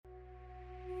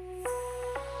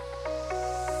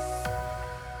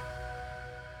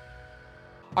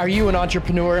Are you an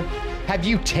entrepreneur? Have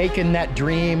you taken that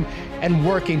dream and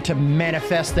working to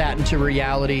manifest that into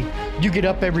reality? You get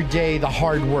up every day, the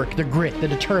hard work, the grit, the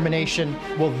determination.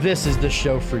 Well, this is the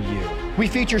show for you. We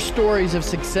feature stories of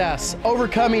success,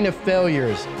 overcoming of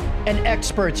failures, and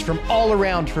experts from all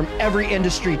around, from every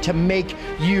industry to make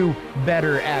you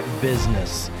better at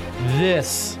business.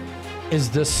 This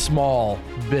is the Small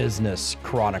Business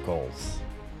Chronicles.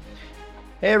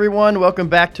 Hey everyone, welcome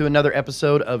back to another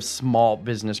episode of Small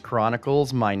Business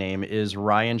Chronicles. My name is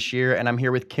Ryan Shear and I'm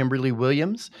here with Kimberly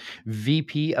Williams,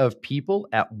 VP of People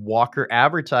at Walker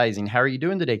Advertising. How are you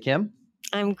doing today, Kim?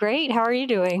 I'm great. How are you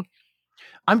doing?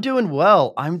 I'm doing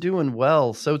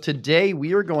well. So today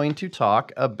we are going to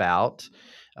talk about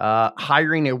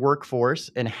hiring a workforce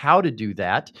and how to do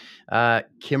that.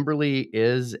 Kimberly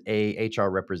is a HR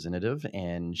representative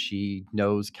and she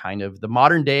knows kind of the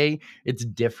modern day. It's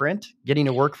different getting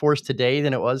a workforce today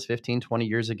than it was 15, 20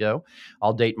 years ago.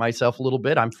 I'll date myself a little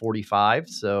bit. I'm 45.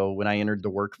 So when I entered the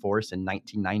workforce in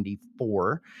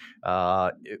 1994,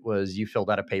 it was you filled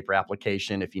out a paper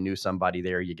application. If you knew somebody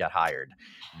there, you got hired.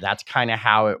 That's kind of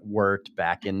how it worked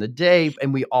back in the day.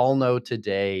 And we all know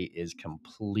today is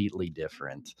completely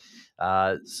different.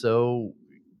 So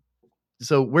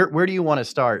where do you want to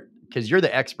start? Because you're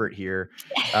the expert here.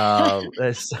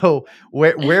 So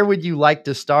where would you like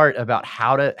to start about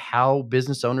how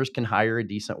business owners can hire a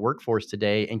decent workforce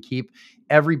today and keep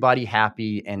everybody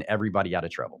happy and everybody out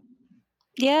of trouble?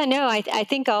 Yeah, no, I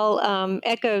think I'll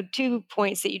echo 2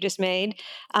 points that you just made.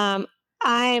 Um,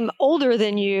 I'm older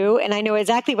than you, and I know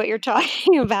exactly what you're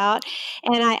talking about.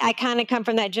 And I kind of come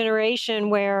from that generation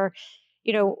where,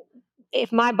 you know,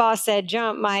 if my boss said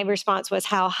jump, my response was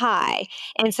how high.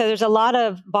 And so there's a lot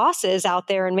of bosses out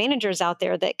there and managers out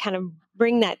there that kind of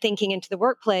bring that thinking into the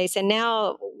workplace. And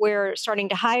now we're starting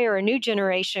to hire a new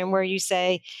generation where you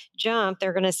say jump,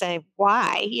 they're going to say,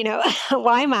 why?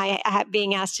 Why am I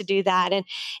being asked to do that?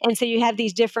 And so you have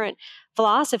these different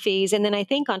philosophies. And then I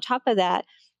think on top of that,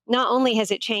 not only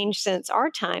has it changed since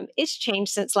our time, it's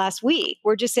changed since last week.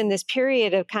 We're just in this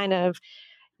period of kind of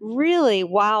really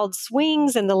wild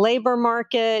swings in the labor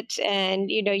market. And,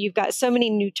 you've got so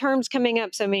many new terms coming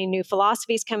up, so many new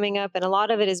philosophies coming up. And a lot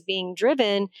of it is being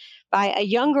driven by a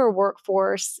younger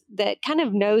workforce that kind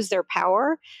of knows their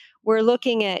power. We're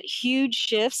looking at huge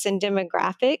shifts in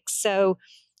demographics. So,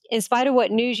 in spite of what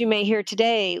news you may hear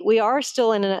today, we are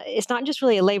still it's not just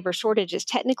really a labor shortage, it's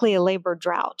technically a labor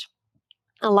drought.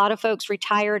 A lot of folks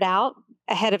retired out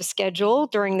ahead of schedule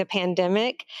during the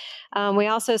pandemic. We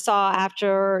also saw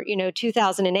after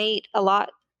 2008, a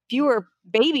lot fewer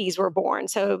babies were born.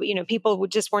 So people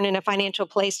just weren't in a financial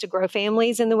place to grow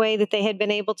families in the way that they had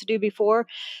been able to do before.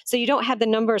 So you don't have the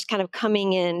numbers kind of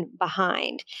coming in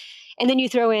behind. And then you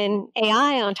throw in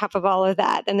AI on top of all of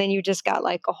that, and then you just got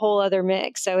like a whole other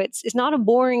mix. So it's not a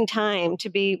boring time to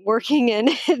be working in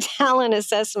talent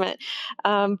assessment,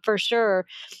 for sure.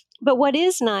 But what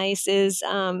is nice is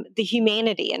the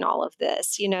humanity in all of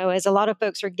this. As a lot of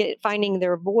folks are finding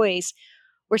their voice,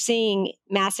 we're seeing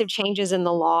massive changes in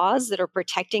the laws that are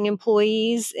protecting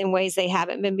employees in ways they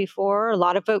haven't been before. A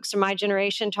lot of folks from my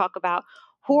generation talk about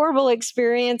horrible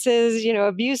experiences,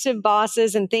 abusive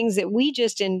bosses and things that we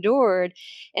just endured.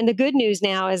 And the good news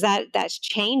now is that that's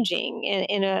changing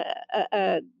in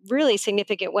a really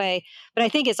significant way. But I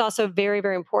think it's also very,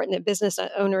 very important that business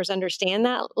owners understand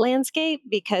that landscape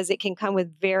because it can come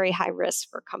with very high risks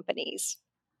for companies.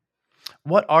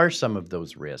 What are some of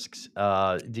those risks?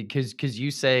 Because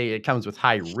you say it comes with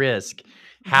high risk.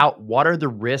 What are the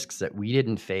risks that we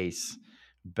didn't face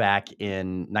back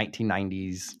in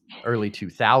 1990s, early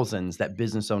 2000s that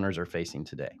business owners are facing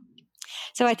today?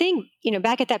 So I think,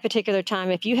 back at that particular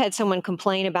time, if you had someone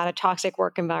complain about a toxic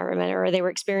work environment or they were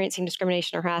experiencing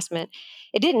discrimination or harassment,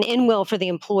 it didn't end well for the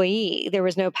employee. There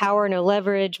was no power, no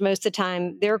leverage. Most of the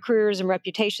time, their careers and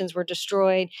reputations were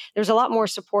destroyed. There's a lot more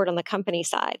support on the company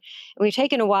side. And we've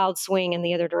taken a wild swing in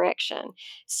the other direction.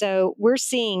 So we're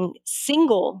seeing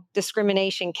single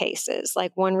discrimination cases,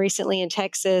 like one recently in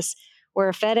Texas, where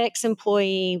a FedEx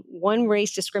employee, one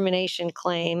race discrimination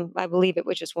claim, I believe it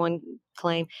was just one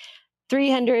claim,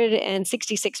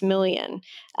 366 million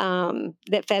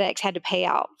that FedEx had to pay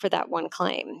out for that one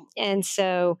claim. And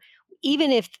so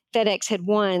even if FedEx had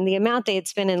won, the amount they had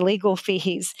spent in legal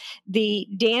fees, the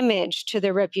damage to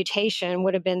their reputation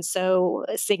would have been so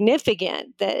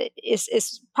significant that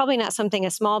it's probably not something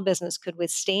a small business could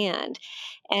withstand.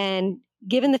 And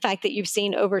given the fact that you've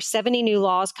seen over 70 new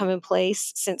laws come in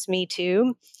place since Me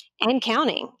Too, and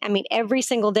counting. I mean, every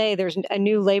single day there's a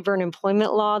new labor and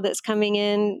employment law that's coming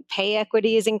in. Pay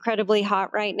equity is incredibly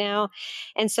hot right now.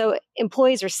 And so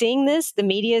employees are seeing this, the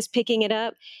media is picking it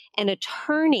up, and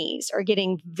attorneys are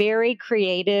getting very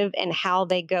creative in how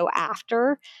they go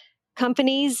after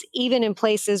companies, even in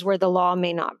places where the law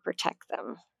may not protect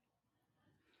them.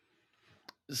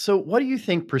 So what do you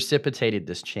think precipitated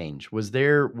this change? Was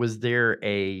there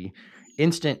a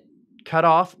instant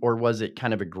cutoff, or was it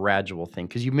kind of a gradual thing?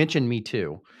 Because you mentioned Me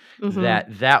Too, Hmm.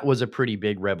 that was a pretty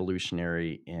big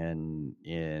revolutionary in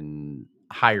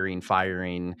hiring,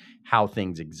 firing, how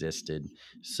things existed.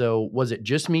 So was it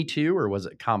just Me Too, or was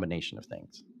it a combination of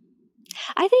things?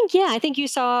 I think you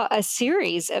saw a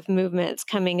series of movements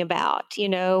coming about,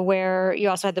 where you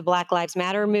also had the Black Lives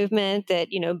Matter movement that,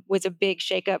 was a big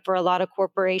shakeup for a lot of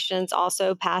corporations,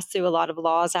 also passed through a lot of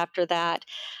laws after that.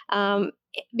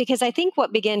 Because I think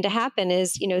what began to happen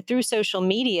is, through social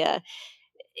media,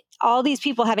 all these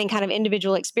people having kind of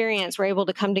individual experience were able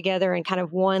to come together in kind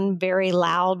of one very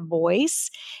loud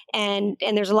voice, and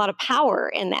there's a lot of power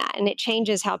in that, and it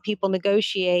changes how people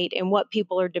negotiate and what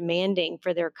people are demanding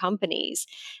for their companies.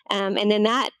 And then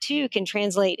that too can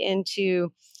translate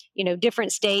into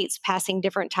different states passing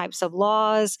different types of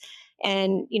laws.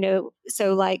 And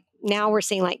so like now we're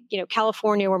seeing, like,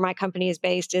 California, where my company is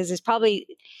based, is probably,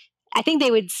 I think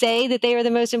they would say that they are the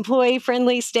most employee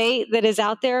friendly state that is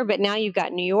out there. But now you've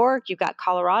got New York, you've got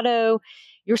Colorado.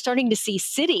 You're starting to see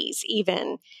cities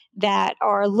even that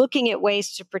are looking at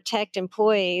ways to protect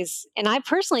employees. And I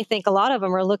personally think a lot of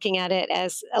them are looking at it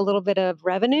as a little bit of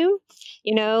revenue,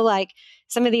 like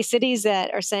some of these cities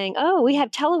that are saying, oh, we have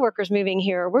teleworkers moving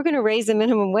here. We're going to raise the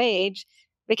minimum wage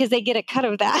because they get a cut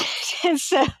of that. And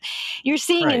so you're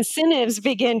seeing Right. incentives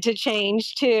begin to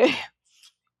change too.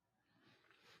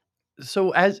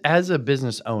 So as a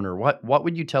business owner, what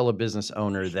would you tell a business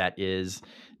owner that is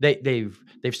they've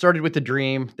started with the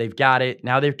dream, they've got it.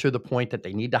 Now they're to the point that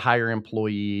they need to hire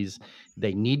employees.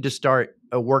 They need to start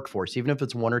a workforce, even if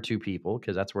it's one or two people,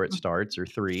 because that's where it starts, or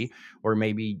three, or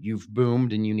maybe you've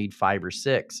boomed and you need five or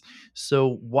six.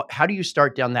 So how do you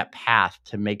start down that path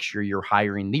to make sure you're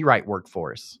hiring the right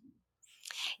workforce?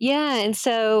 Yeah, and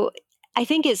so I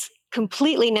think it's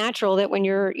completely natural that when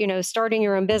you're, starting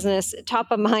your own business, top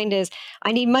of mind is,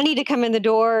 I need money to come in the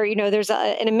door. There's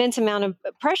an immense amount of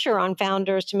pressure on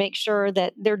founders to make sure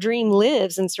that their dream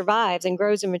lives and survives and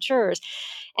grows and matures.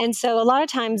 And so a lot of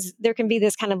times there can be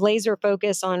this kind of laser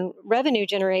focus on revenue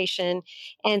generation.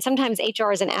 And sometimes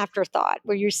HR is an afterthought,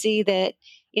 where you see that,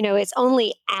 it's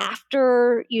only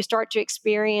after you start to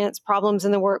experience problems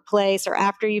in the workplace or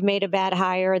after you've made a bad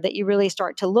hire that you really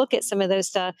start to look at some of those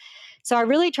stuff. So I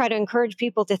really try to encourage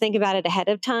people to think about it ahead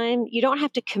of time. You don't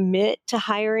have to commit to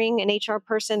hiring an HR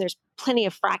person. There's plenty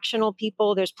of fractional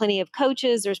people, there's plenty of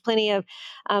coaches, there's plenty of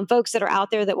folks that are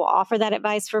out there that will offer that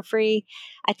advice for free.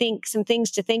 I think some things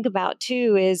to think about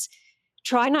too is,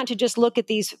 try not to just look at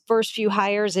these first few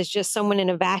hires as just someone in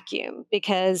a vacuum,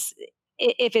 because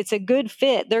if it's a good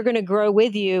fit, they're going to grow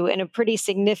with you in a pretty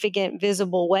significant,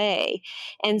 visible way.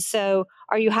 And so,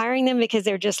 are you hiring them because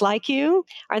they're just like you?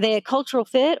 Are they a cultural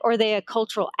fit, or are they a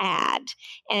cultural add?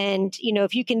 And,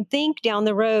 if you can think down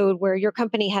the road where your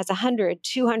company has 100,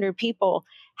 200 people,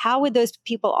 how would those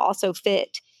people also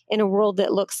fit in a world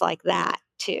that looks like that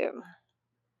too?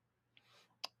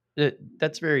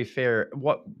 That's very fair.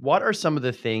 What are some of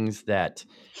the things that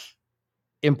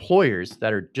employers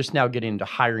that are just now getting into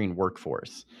hiring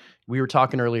workforce? We were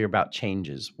talking earlier about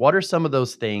changes. What are some of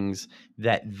those things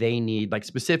that they need, like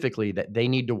specifically that they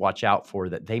need to watch out for,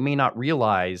 that they may not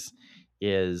realize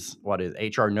is what is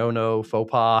HR no faux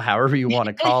pas, however you want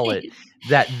to call it,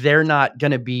 that they're not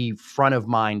going to be front of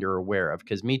mind or aware of?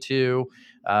 Because Me Too,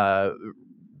 uh,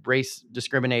 race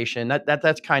discrimination,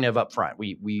 that's kind of upfront.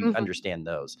 We Mhm. understand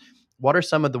those. What are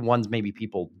some of the ones maybe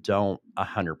people don't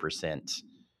 100%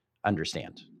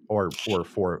 understand, or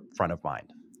for front of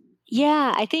mind?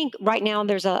 Yeah, I think right now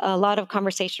there's a lot of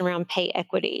conversation around pay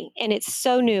equity, and it's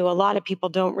so new. A lot of people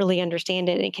don't really understand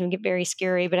it, and it can get very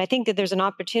scary. But I think that there's an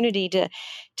opportunity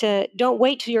to don't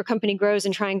wait till your company grows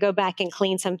and try and go back and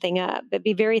clean something up, but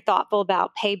be very thoughtful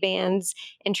about pay bands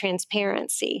and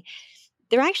transparency.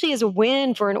 There actually is a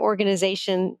win for an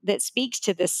organization that speaks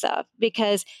to this stuff,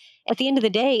 because at the end of the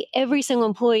day, every single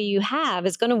employee you have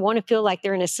is going to want to feel like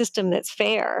they're in a system that's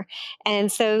fair.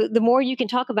 And so the more you can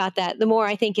talk about that, the more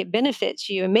I think it benefits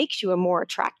you and makes you a more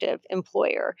attractive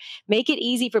employer. Make it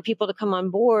easy for people to come on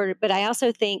board. But I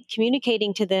also think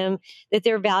communicating to them that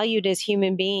they're valued as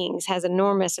human beings has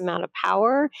enormous amount of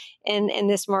power in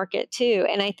this market too.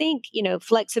 And I think,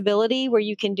 flexibility where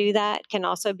you can do that can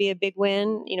also be a big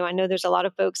win. I know there's a lot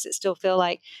of folks that still feel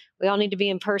like We all need to be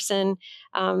in person.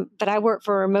 But I work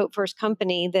for a remote first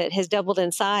company that has doubled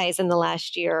in size in the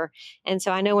last year. And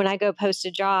so I know when I go post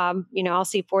a job, I'll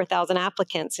see 4,000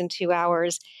 applicants in 2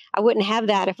 hours. I wouldn't have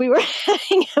that if we were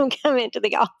having them come into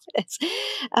the office.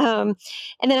 Um,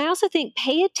 and then I also think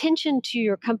pay attention to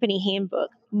your company handbook.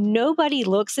 Nobody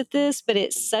looks at this, but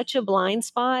it's such a blind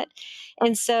spot.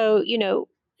 And so,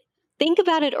 think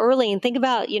about it early and think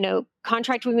about,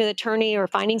 contracting with an attorney or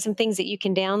finding some things that you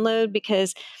can download,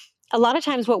 because a lot of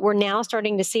times what we're now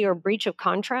starting to see are breach of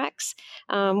contracts,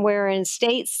 where in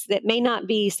states that may not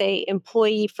be, say,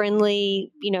 employee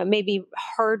friendly, it may be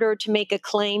harder to make a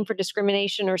claim for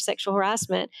discrimination or sexual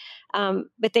harassment,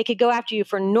 but they could go after you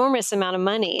for an enormous amount of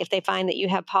money if they find that you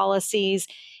have policies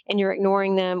and you're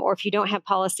ignoring them, or if you don't have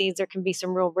policies, there can be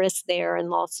some real risk there in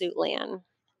lawsuit land.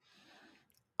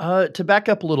 To back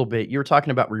up a little bit, you were talking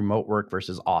about remote work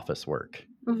versus office work.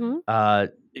 Hmm.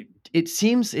 It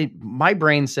seems my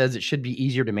brain says it should be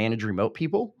easier to manage remote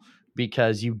people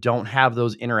because you don't have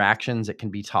those interactions that can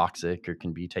be toxic or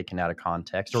can be taken out of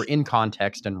context or in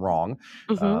context and wrong.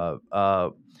 Hmm. Uh, uh,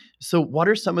 so, what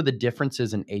are some of the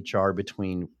differences in HR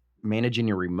between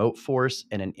managing a remote force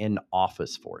and an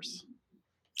in-office force?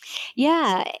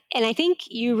 Yeah, and I think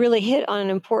you really hit on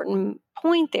an important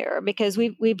point there, because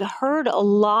we've heard a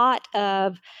lot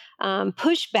of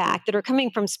pushback that are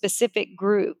coming from specific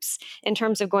groups in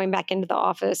terms of going back into the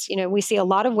office. We see a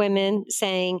lot of women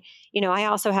saying, I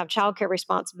also have childcare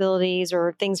responsibilities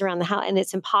or things around the house, and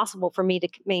it's impossible for me to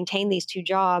maintain these two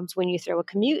jobs when you throw a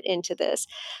commute into this.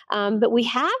 But we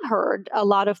have heard a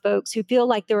lot of folks who feel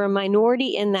like they're a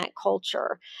minority in that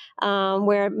culture,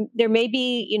 where there may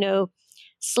be,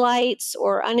 slights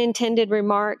or unintended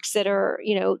remarks that are,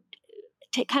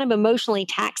 kind of emotionally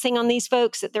taxing on these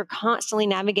folks, that they're constantly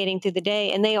navigating through the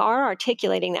day. And they are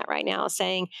articulating that right now,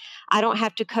 saying, I don't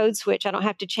have to code switch. I don't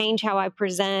have to change how I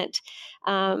present.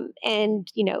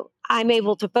 And I'm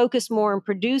able to focus more and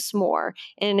produce more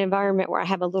in an environment where I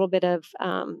have a little bit of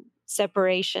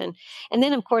separation. And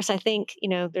then, of course, I think,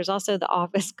 there's also the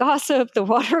office gossip, the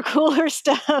water cooler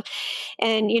stuff.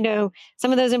 And,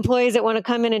 some of those employees that want to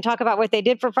come in and talk about what they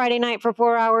did for Friday night for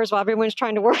 4 hours while everyone's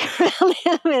trying to work around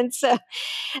them. And so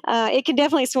it can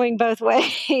definitely swing both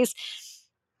ways.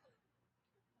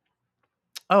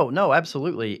 Oh, no,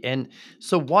 absolutely. And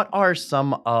so what are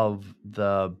some of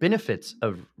the benefits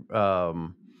of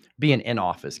being in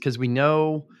office? Because we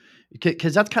know,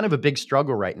 because that's kind of a big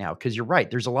struggle right now. Because you're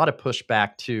right, there's a lot of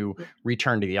pushback to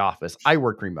return to the office. I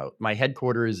work remote. My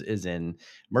headquarters is in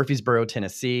Murfreesboro,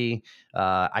 Tennessee.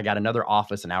 I got another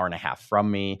office an hour and a half from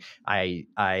me.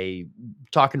 I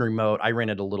talking remote. I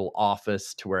rented a little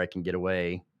office to where I can get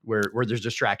away. Where there's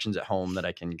distractions at home that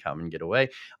I can come and get away.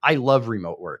 I love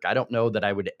remote work. I don't know that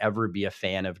I would ever be a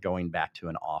fan of going back to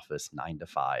an office 9 to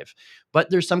 5,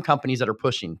 but there's some companies that are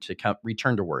pushing to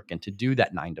return to work and to do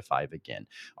that 9 to 5 again.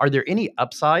 Are there any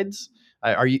upsides?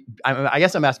 Are you? I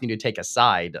guess I'm asking you to take a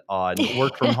side on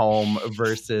work from home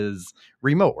versus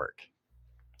remote work.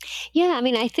 Yeah, I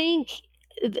mean, I think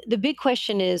the big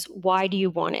question is, why do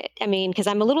you want it? I mean, because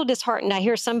I'm a little disheartened. I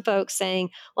hear some folks saying,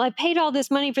 well, I paid all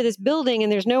this money for this building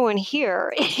and there's no one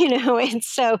here, And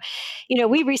so,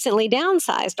 we recently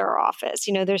downsized our office.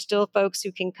 There's still folks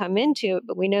who can come into it,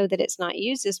 but we know that it's not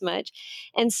used as much.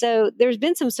 And so there's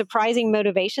been some surprising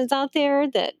motivations out there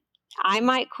that I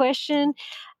might question.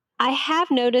 I have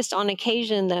noticed on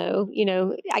occasion, though,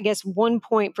 I guess one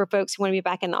point for folks who want to be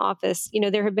back in the office,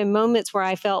 there have been moments where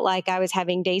I felt like I was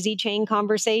having daisy chain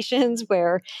conversations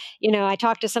where, I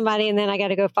talked to somebody and then I got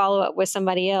to go follow up with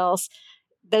somebody else.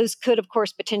 Those could, of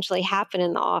course, potentially happen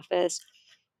in the office.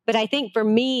 But I think for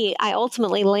me, I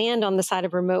ultimately land on the side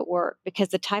of remote work because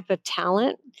the type of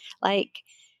talent, like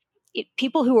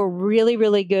people who are really,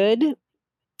 really good,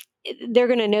 they're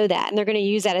going to know that and they're going to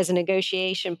use that as a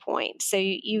negotiation point. So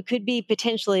you could be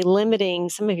potentially limiting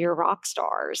some of your rock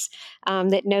stars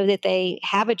that know that they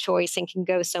have a choice and can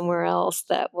go somewhere else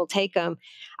that will take them.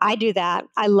 I do that.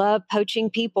 I love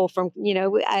poaching people from,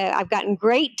 I've gotten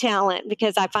great talent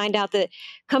because I find out that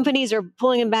companies are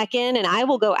pulling them back in, and I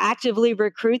will go actively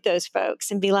recruit those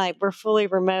folks and be like, we're fully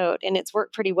remote. And it's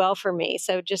worked pretty well for me.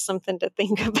 So just something to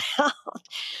think about.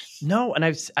 No, and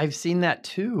I've seen that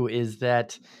too. Is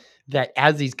that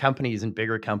as these companies and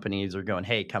bigger companies are going,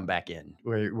 hey, come back in.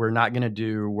 We're not going to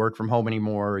do work from home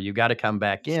anymore. You got to come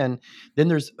back in. Then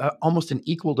there's almost an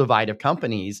equal divide of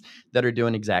companies that are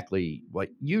doing exactly what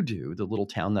you do. The little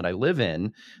town that I live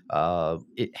in,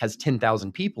 it has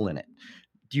 10,000 people in it.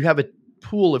 Do you have a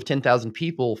pool of 10,000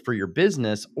 people for your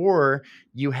business, or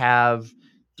you have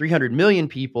 300 million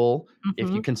people if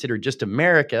you Mhm. consider just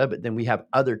America, but then we have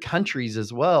other countries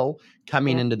as well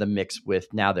coming Yeah. into the mix with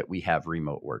now that we have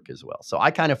remote work as well. So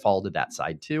I kind of fall to that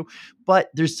side too.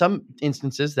 But there's some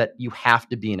instances that you have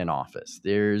to be in an office.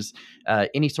 There's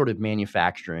any sort of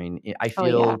manufacturing. Oh,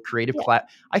 yeah. Yeah.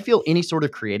 I feel any sort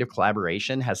of creative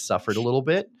collaboration has suffered a little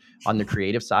bit on the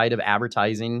creative side of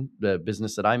advertising, the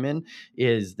business that I'm in,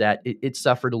 is that it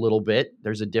suffered a little bit.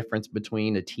 There's a difference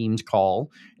between a Teams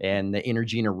call and the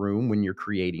energy in a room when you're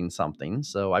creating something.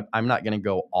 So I'm not going to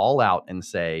go all out and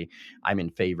say I'm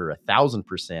in favor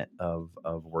 1,000% of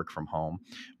work from home,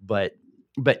 but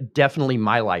definitely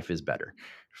my life is better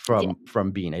Yeah.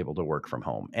 from being able to work from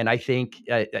home. And I think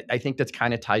that's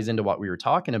kind of ties into what we were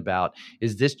talking about,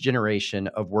 is this generation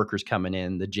of workers coming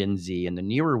in, the Gen Z and the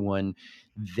newer one,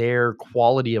 their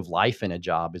quality of life in a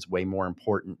job is way more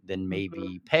important than Mhm.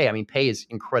 maybe pay. I mean, pay is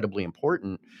incredibly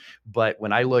important, but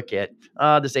when I look at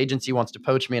this agency wants to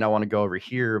poach me and I want to go over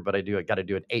here, but I got to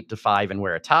do it 8 to 5 and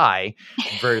wear a tie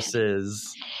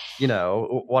versus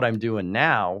what I'm doing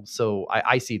now. So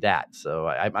I see that. So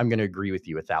I'm going to agree with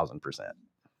you 1,000%.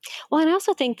 Well, and I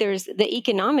also think there's the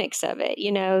economics of it,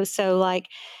 so, like,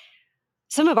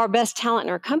 some of our best talent in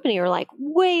our company are like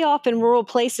way off in rural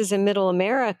places in middle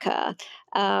America.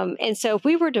 And so if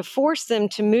we were to force them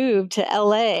to move to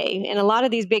LA, and a lot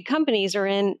of these big companies are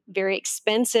in very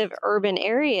expensive urban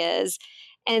areas.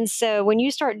 And so when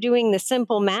you start doing the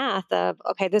simple math of,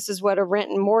 okay, this is what a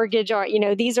rent and mortgage are,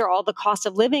 these are all the cost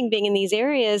of living being in these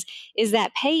areas. Is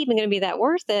that pay even going to be that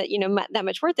worth it, that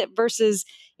much worth it versus,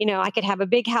 I could have a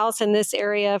big house in this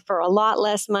area for a lot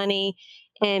less money,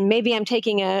 and maybe I'm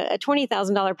taking a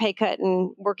 $20,000 pay cut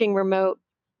and working remote,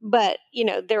 but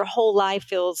their whole life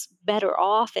feels better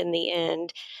off in the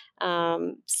end.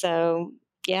 So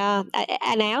yeah,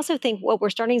 and I also think what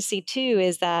we're starting to see too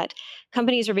is that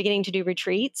companies are beginning to do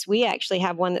retreats. We actually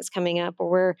have one that's coming up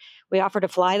where we offer to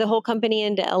fly the whole company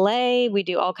into LA. We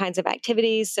do all kinds of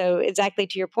activities. So exactly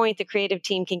to your point, the creative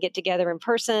team can get together in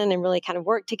person and really kind of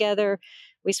work together.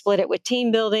 We split it with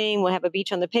team building. We'll have a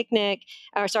beach on the picnic,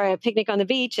 or sorry, a picnic on the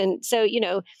beach. And so,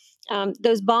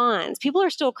 those bonds, people are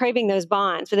still craving those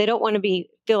bonds, but they don't want to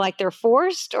feel like they're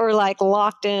forced or like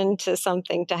locked into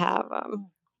something to have them.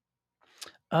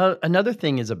 Another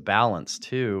thing is a balance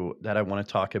too that I want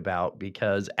to talk about,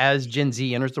 because as Gen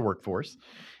Z enters the workforce,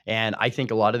 and I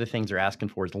think a lot of the things they're asking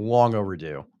for is long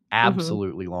overdue, Hmm.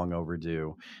 absolutely long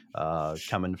overdue,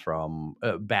 coming from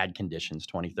bad conditions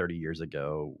 20, 30 years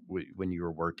ago when you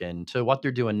were working to what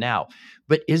they're doing now.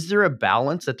 But is there a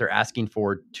balance that they're asking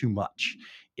for too much?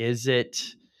 Is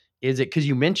it because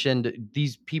you mentioned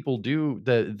these people do,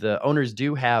 the owners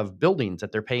do have buildings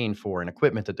that they're paying for and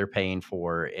equipment that they're paying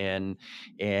for, and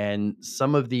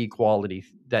some of the quality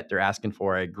that they're asking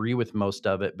for, I agree with most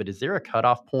of it, but is there a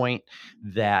cutoff point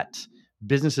that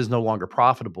business is no longer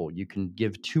profitable? You can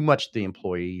give too much to the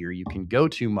employee, or you can go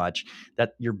too much,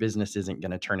 that your business isn't going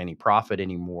to turn any profit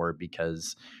anymore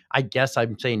because I guess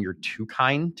I'm saying you're too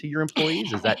kind to your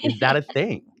employees. Is that a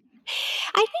thing?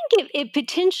 I think it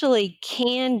potentially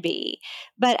can be,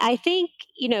 but I think,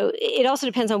 it also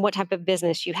depends on what type of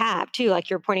business you have too. Like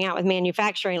you're pointing out with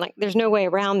manufacturing, like there's no way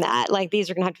around that. Like these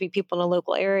are going to have to be people in a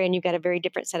local area and you've got a very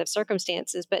different set of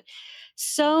circumstances. But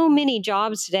so many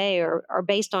jobs today are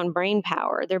based on brain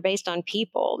power. They're based on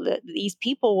people. These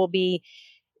people will be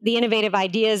the innovative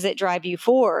ideas that drive you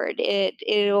forward.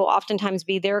 It'll oftentimes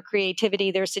be their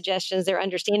creativity, their suggestions, their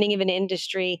understanding of an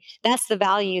industry. That's the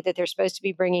value that they're supposed to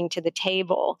be bringing to the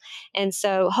table. And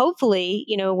so, hopefully,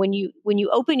 when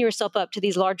you open yourself up to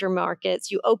these larger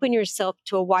markets, you open yourself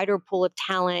to a wider pool of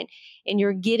talent, and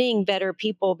you're getting better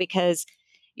people because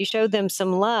you showed them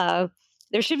some love.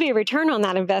 There should be a return on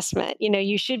that investment.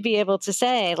 You should be able to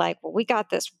say, like, well, we got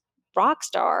this rock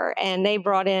star and they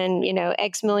brought in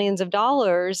x millions of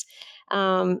dollars,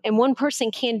 and one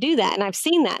person can do that, and I've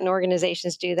seen that in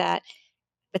organizations do that,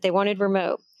 but they wanted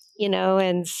remote,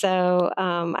 and so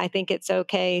I think it's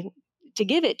okay to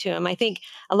give it to them. I think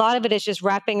a lot of it is just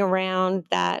wrapping around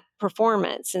that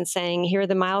performance and saying, here are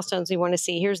the milestones we want to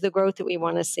see, here's the growth that we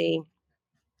want to see,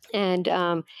 and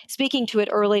speaking to it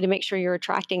early to make sure you're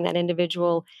attracting that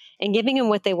individual and giving them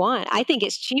what they want. I think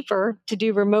it's cheaper to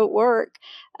do remote work,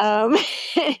 um,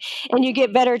 and you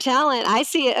get better talent. I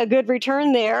see a good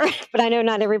return there, but I know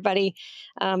not everybody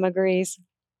agrees.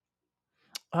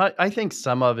 I think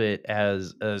some of it,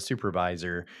 as a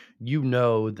supervisor,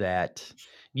 that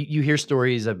You hear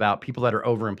stories about people that are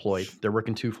overemployed. They're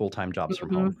working 2 full-time jobs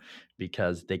from home Mhm.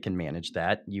 because they can manage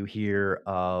that. You hear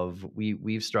of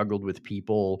we've struggled with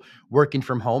people working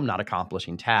from home, not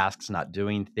accomplishing tasks, not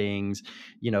doing things.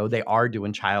 They are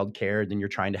doing childcare, then you're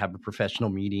trying to have a professional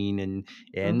meeting and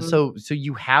Mhm. so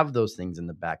you have those things in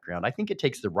the background. I think it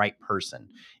takes the right person.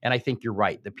 And I think you're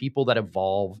right. The people that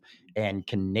evolve and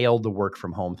can nail the work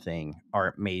from home thing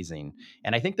are amazing.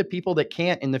 And I think the people that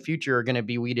can't in the future are going to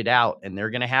be weeded out and they're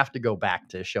going to have to go back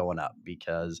to showing up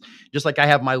because just like I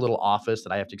have my little office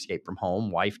that I have to escape from home,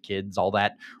 wife, kids, all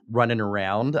that running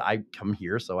around, I come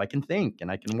here so I can think and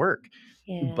I can work.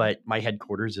 Yeah. But my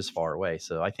headquarters is far away.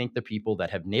 So I think the people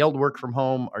that have nailed work from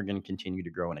home are going to continue to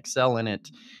grow and excel in it.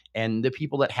 And the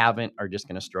people that haven't are just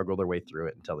going to struggle their way through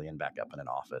it until they end back up in an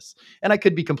office. And I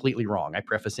could be completely wrong. I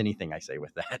preface anything I say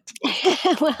with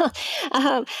that. Well,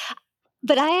 um,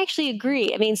 but I actually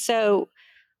agree. I mean, so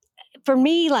for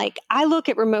me, like I look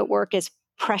at remote work as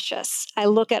precious. I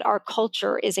look at our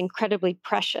culture is incredibly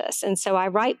precious. And so I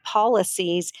write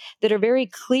policies that are very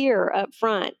clear up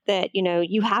front that,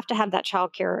 you have to have that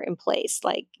childcare in place.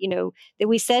 Like, that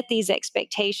we set these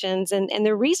expectations and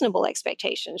they're reasonable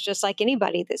expectations, just like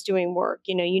anybody that's doing work.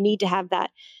 You need to have that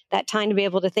time to be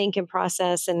able to think and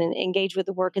process and engage with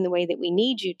the work in the way that we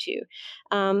need you to.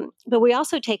 But we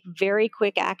also take very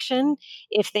quick action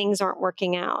if things aren't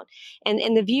working out.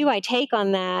 And the view I take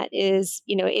on that is,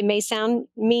 it may sound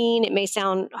mean, it may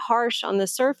sound harsh on the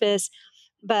surface,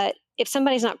 but if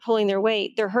somebody's not pulling their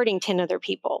weight, they're hurting 10 other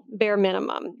people, bare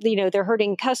minimum. They're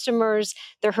hurting customers,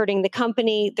 they're hurting the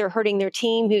company, they're hurting their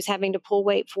team who's having to pull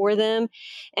weight for them.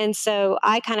 And so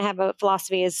I kind of have a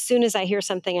philosophy as soon as I hear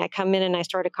something, I come in and I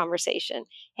start a conversation.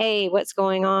 Hey, what's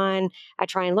going on? I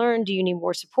try and learn. Do you need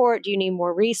more support? Do you need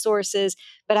more resources?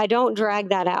 But I don't drag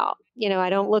that out. I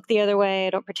don't look the other way. I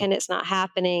don't pretend it's not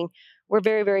happening. We're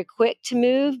very, very quick to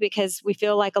move because we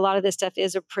feel like a lot of this stuff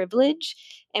is a privilege.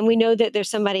 And we know that there's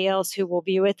somebody else who will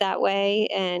view it that way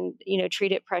and,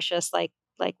 treat it precious like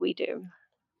we do.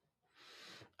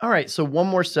 All right. So, one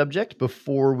more subject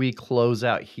before we close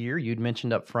out here. You'd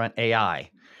mentioned up front AI,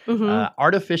 Hmm.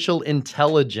 artificial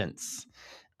intelligence.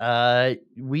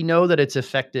 We know that it's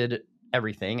affected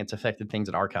everything. It's affected things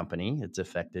at our company. It's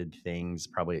affected things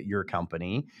probably at your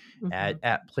company, Hmm.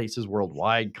 at places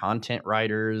worldwide. Content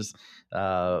writers,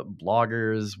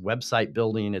 bloggers, website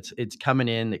building. It's coming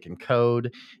in. It can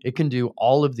code. It can do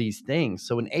all of these things.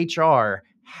 So in HR,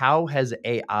 how has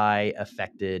AI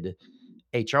affected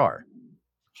HR?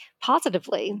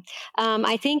 Positively.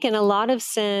 I think in a lot of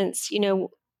sense,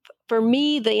 for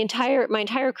me, my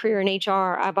entire career in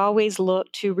HR, I've always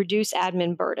looked to reduce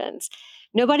admin burdens.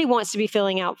 Nobody wants to be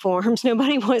filling out forms.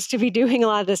 Nobody wants to be doing a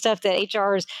lot of the stuff that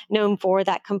HR is known for,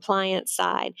 that compliance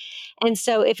side. And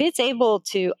so if it's able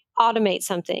to automate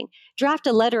something, draft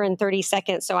a letter in 30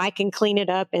 seconds so I can clean it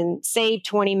up and save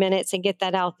 20 minutes and get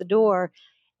that out the door,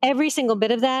 every single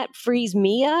bit of that frees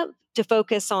me up to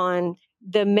focus on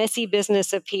the messy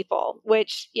business of people,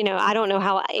 which I don't know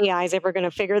how AI is ever going to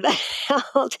figure that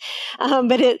out.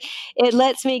 But it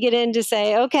lets me get in to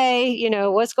say, okay,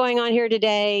 what's going on here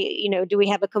today? Do we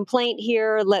have a complaint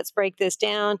here? Let's break this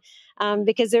down,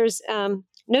 because there's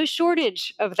no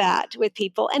shortage of that with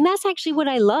people, and that's actually what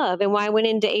I love and why I went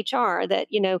into HR. That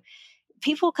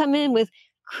people come in with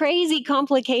crazy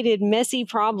complicated messy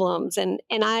problems and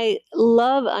I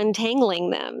love untangling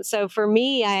them. So for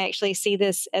me, I actually see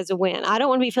this as a win. I don't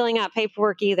want to be filling out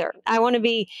paperwork either. I want to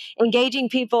be engaging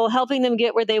people, helping them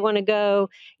get where they want to go,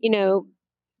 you know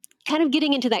kind of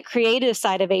getting into that creative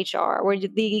side of HR where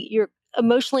you're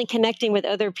emotionally connecting with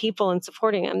other people and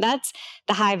supporting them. That's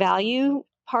the high value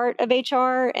part of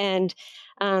HR, and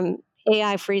um,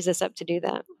 AI frees us up to do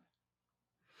that.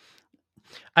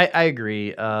 I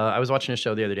agree. I was watching a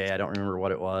show the other day. I don't remember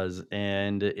what it was,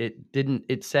 and it didn't.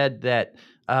 It said that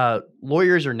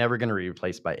lawyers are never going to be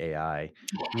replaced by AI.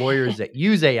 Lawyers that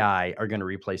use AI are going to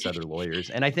replace other lawyers,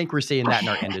 and I think we're seeing that in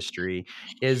our industry.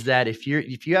 Is that if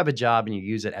you have a job and you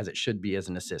use it as it should be as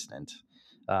an assistant,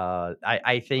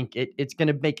 I think it's going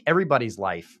to make everybody's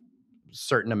life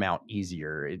certain amount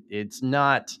easier. It's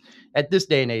not at this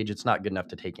day and age, it's not good enough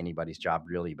to take anybody's job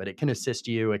really, but it can assist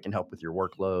you. It can help with your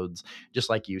workloads, just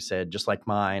like you said, just like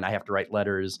mine. I have to write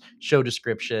letters, show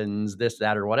descriptions, this,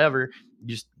 that, or whatever. You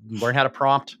just learn how to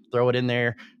prompt, throw it in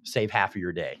there, save half of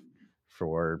your day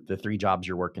for the 3 jobs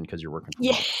you're working because you're working from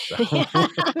Yeah, home. So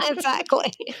yeah,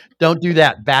 exactly. don't do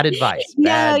that. Bad advice.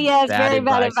 No, yes, Bad very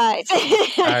bad advice.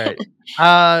 advice. All right.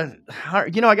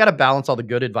 I got to balance all the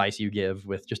good advice you give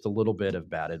with just a little bit of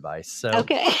bad advice. So,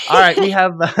 Okay. all right, we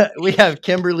have we have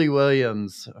Kimberly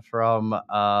Williams from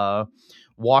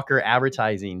Walker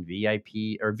Advertising,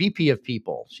 VIP or VP of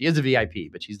People. She is a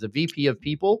VIP, but she's the VP of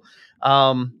People.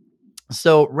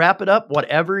 So wrap it up.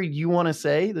 Whatever you want to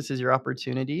say, this is your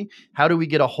opportunity. How do we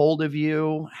get a hold of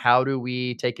you? How do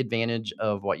we take advantage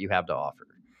of what you have to offer?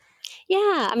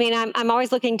 Yeah, I mean, I'm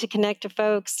always looking to connect to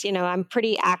folks. I'm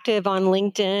pretty active on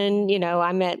LinkedIn.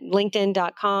 I'm at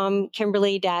linkedin.com,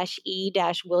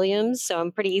 Kimberly-E-Williams. So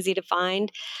I'm pretty easy to find.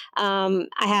 I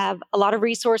have a lot of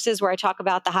resources where I talk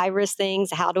about the high risk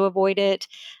things, how to avoid it,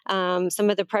 some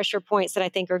of the pressure points that I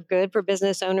think are good for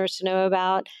business owners to know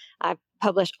about. I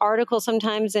publish articles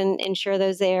sometimes and share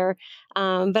those there,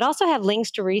 but also have links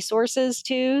to resources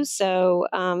too. So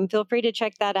feel free to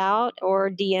check that out or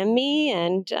DM me,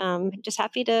 and just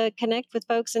happy to connect with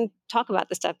folks and talk about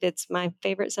the stuff. It's my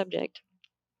favorite subject.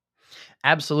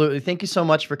 Absolutely. Thank you so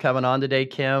much for coming on today,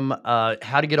 Kim.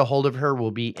 How to get a hold of her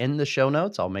will be in the show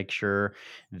notes. I'll make sure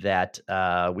that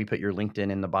we put your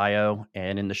LinkedIn in the bio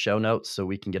and in the show notes so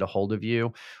we can get a hold of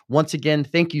you. Once again,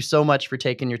 thank you so much for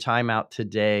taking your time out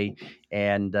today.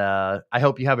 And I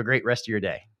hope you have a great rest of your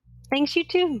day. Thanks, you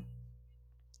too.